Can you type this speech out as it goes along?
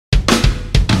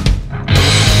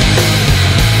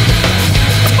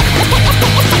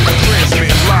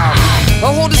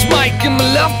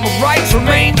my rights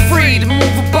remain free to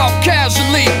move about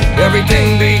casually.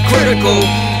 Everything be critical,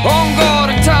 on guard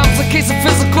at times in case of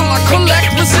physical. I collect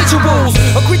residuals,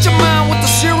 I greet your mind with the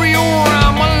serial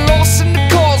rhyme. I'm lost in the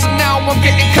cause and now I'm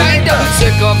getting kinda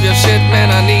sick of your shit,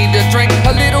 man. I need a drink,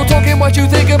 a little talking what you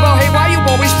think about. Hey, why you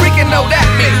always freaking out at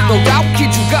me? No doubt, kid,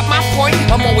 you got my point.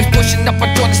 I'm always pushing up a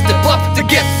joint to step up to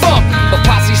get fucked. But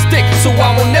posse's thick, so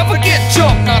I will never get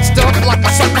jumped. Not stuck like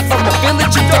a sucker from a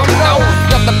village you don't know.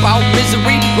 Nothing about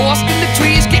misery, lost in the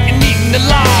trees, getting eaten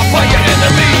alive by your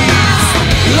enemies.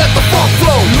 Let the funk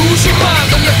flow, lose your mind,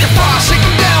 and let your fire shake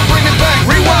it down, bring it back,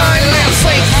 rewind, land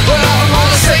sakes. But I don't know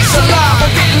the sakes alive,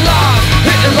 I'm getting live,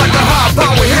 hitting like a high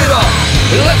power hitter.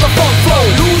 Let the funk flow,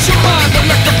 lose your mind, and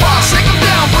let your fire shake it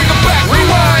down, bring it back,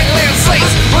 rewind, land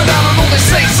sakes. But I don't know the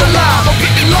sakes alive, I'm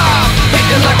getting live,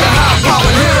 hitting like a high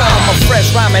power hitter. I'm a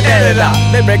fresh rhyming editor,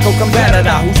 lyrical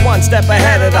competitor, who's one step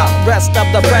ahead of the rest of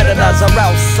the predators. Or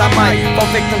else I might fall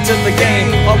victim to the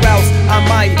game, or else I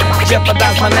might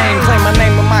jeopardize my name. Claim my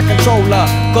name with my controller,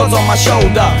 goes on my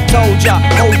shoulder. Told ya,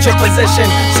 hold your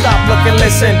position, stop, look and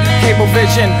listen. Cable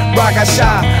vision, raga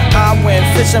shot. I went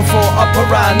fishing for a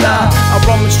piranha. I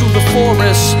rummage through the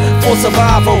forest for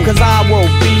survival, cause I will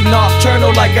be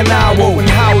nocturnal like an owl and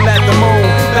howl at the moon,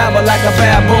 babble like a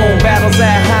baboon. Battles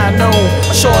at high noon,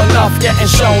 sure enough getting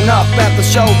shown up at the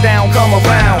showdown. Come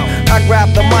around, I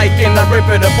grab the mic and I rip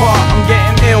it apart. I'm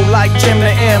getting ill like Jim the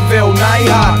Anvil. Night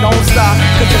hot, don't stop,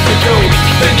 cause if you do,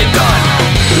 then you're done.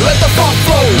 Let the funk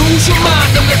flow, lose your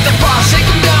mind, and let the fire shake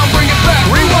them down, bring it back,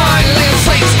 rewind, land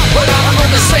sakes. But I don't know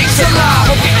the sakes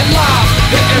alive, I'm getting live,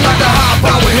 hitting like a high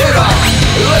power hitter.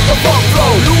 Let the funk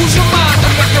flow, lose your mind,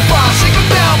 and let the fire shake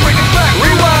them down, bring it back,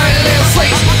 rewind, land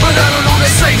sakes. But I don't know the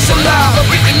sakes alive,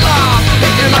 I'm getting live,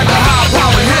 hitting like a high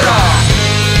power hitter.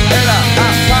 Hitter,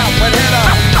 high power hitter,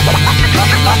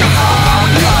 like a high power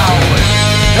hitter.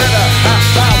 Hitter, high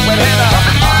power hitter,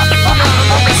 But I don't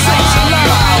know the sakes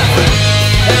alive,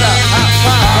 hitter, high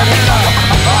power hitter,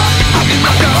 hitting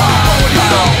like a high power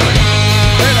hitter.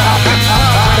 hitter,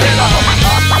 high power hitter.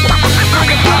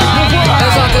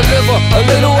 As I deliver a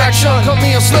little action, cut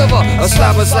me a sliver, a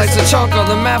slab, a slice, a chunk of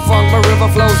the mad funk. My river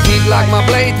flows deep like my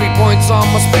blade, 3 points on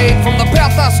my spade. From the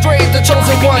path I strayed, the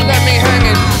chosen one left me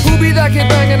hanging. Who be that kid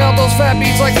banging out those fat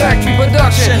beats like factory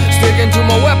production? Sticking to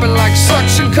my weapon like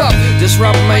suction cup,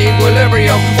 disrupt my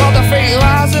equilibrium. While the fate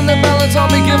lies in the balance,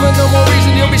 I'll be giving no more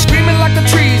reason. You'll be screaming like the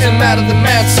trees and mad at the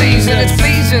mad season. It's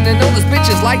pleasing and all this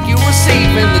bitches like you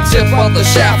receiving the tip of the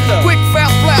shaft. Quick,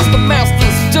 fast blast, the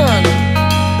master's done.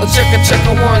 A check, 1,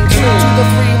 2 to the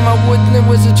 3, my woodland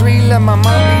wizardry. Let my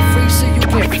mind be free so you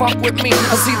can't fuck with me.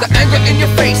 I see the anger in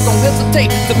your face, don't hesitate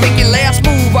to make your last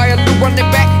move. I do run it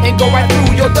back and go right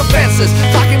through your defenses.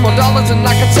 Talking more dollars than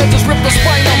I can send, just rip the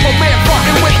spine off a man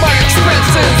fucking with my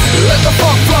expenses. Let the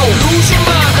funk flow, lose your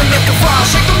mind and let the fire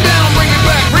shake them down, bring it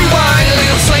back, rewind,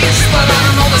 little saints. But I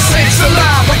don't know the saints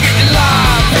alive, I'm getting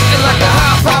live, hitting like a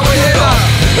high power hitter.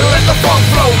 Let the funk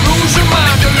flow, lose your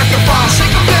mind and let the fire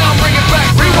shake them down, bring it back,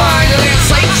 rewind, little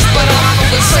saints. But I don't know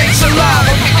the saints alive,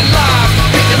 I'm getting live,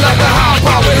 hitting like a high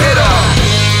power hitter.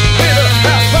 Hitter,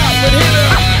 high power hitter,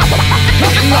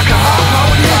 Hitting like a high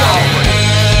power hitter.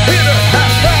 hitter, high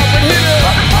power hitter,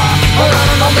 But I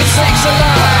don't know the saints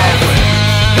alive,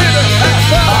 hitter, high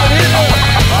power hitter,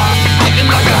 hitting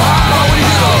like a high power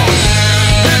hitter.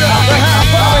 hitter, high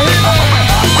power hitter.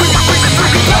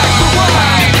 Bring it back,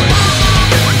 rewind.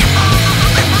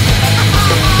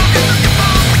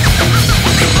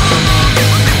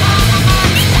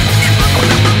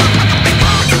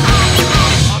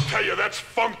 I'll tell you, that's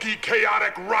funky,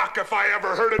 chaotic rock if I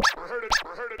ever heard it.